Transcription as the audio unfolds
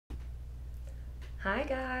Hi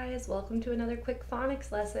guys, welcome to another quick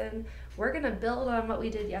phonics lesson. We're gonna build on what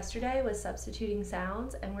we did yesterday with substituting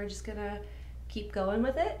sounds, and we're just gonna keep going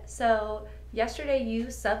with it. So yesterday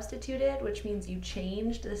you substituted, which means you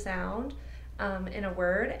changed the sound in a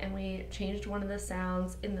word, and we changed one of the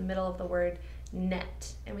sounds in the middle of the word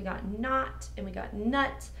net, and we got not and we got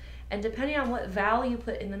nut, and depending on what vowel you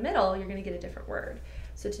put in the middle, you're gonna get a different word.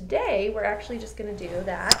 So today we're actually just gonna do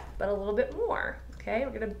that, but a little bit more. Okay,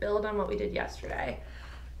 we're gonna build on what we did yesterday.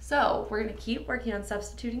 So we're gonna keep working on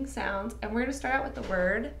substituting sounds, and we're gonna start out with the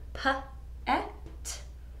word pet.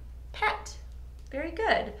 Pet. Very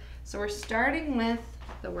good. So we're starting with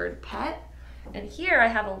the word pet, and here I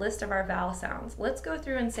have a list of our vowel sounds. Let's go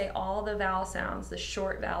through and say all the vowel sounds, the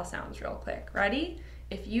short vowel sounds real quick. Ready?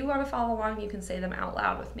 If you wanna follow along, you can say them out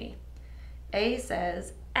loud with me. A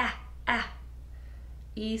says ah, ah.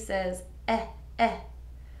 E says eh.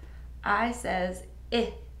 I says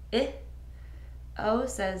I. O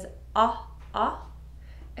says ah.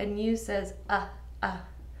 And U says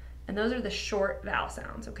And those are the short vowel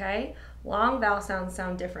sounds, okay? Long vowel sounds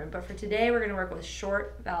sound different, but for today we're gonna work with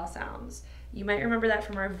short vowel sounds. You might remember that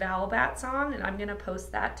from our Vowel Bat song, and I'm gonna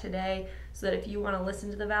post that today so that if you wanna listen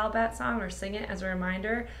to the Vowel Bat song or sing it as a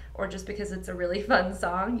reminder, or just because it's a really fun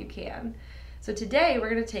song, you can. So today we're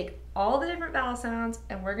gonna take all the different vowel sounds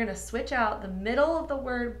and we're gonna switch out the middle of the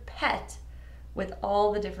word pet with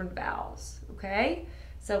all the different vowels, okay?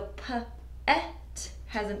 So pet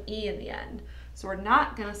has an E in the end. So we're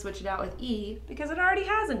not gonna switch it out with E because it already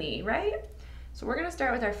has an E, right? So we're gonna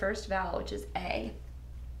start with our first vowel, which is A.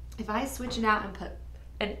 If I switch it out and put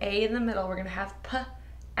an A in the middle, we're gonna have pat.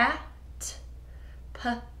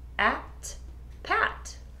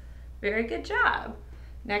 Pat. Very good job.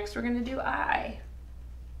 Next, we're gonna do I.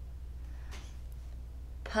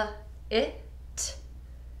 Pit.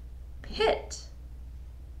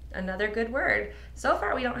 Another good word. So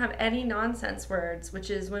far, we don't have any nonsense words,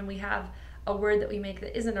 which is when we have a word that we make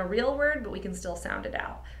that isn't a real word, but we can still sound it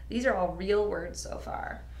out. These are all real words so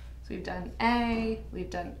far. So we've done A, we've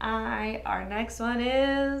done I. Our next one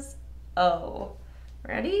is O.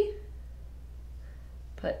 Ready?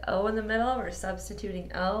 Put O in the middle. We're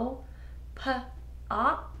substituting O. Pot.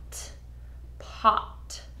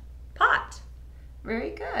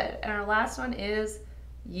 Very good. And our last one is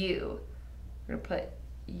U. We're going to put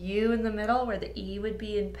U in the middle where the E would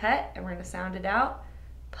be in pet, and we're going to sound it out.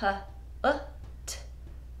 Put.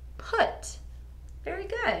 Very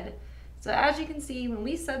good. So as you can see, when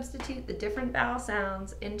we substitute the different vowel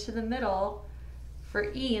sounds into the middle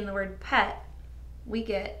for E in the word pet, we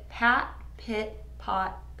get pat, pit,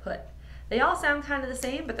 pot, put. They all sound kind of the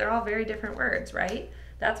same, but they're all very different words, right?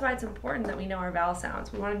 That's why it's important that we know our vowel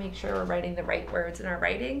sounds. We want to make sure we're writing the right words in our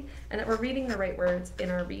writing and that we're reading the right words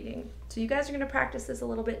in our reading. So you guys are going to practice this a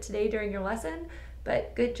little bit today during your lesson,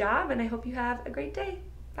 but good job, and I hope you have a great day.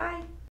 Bye.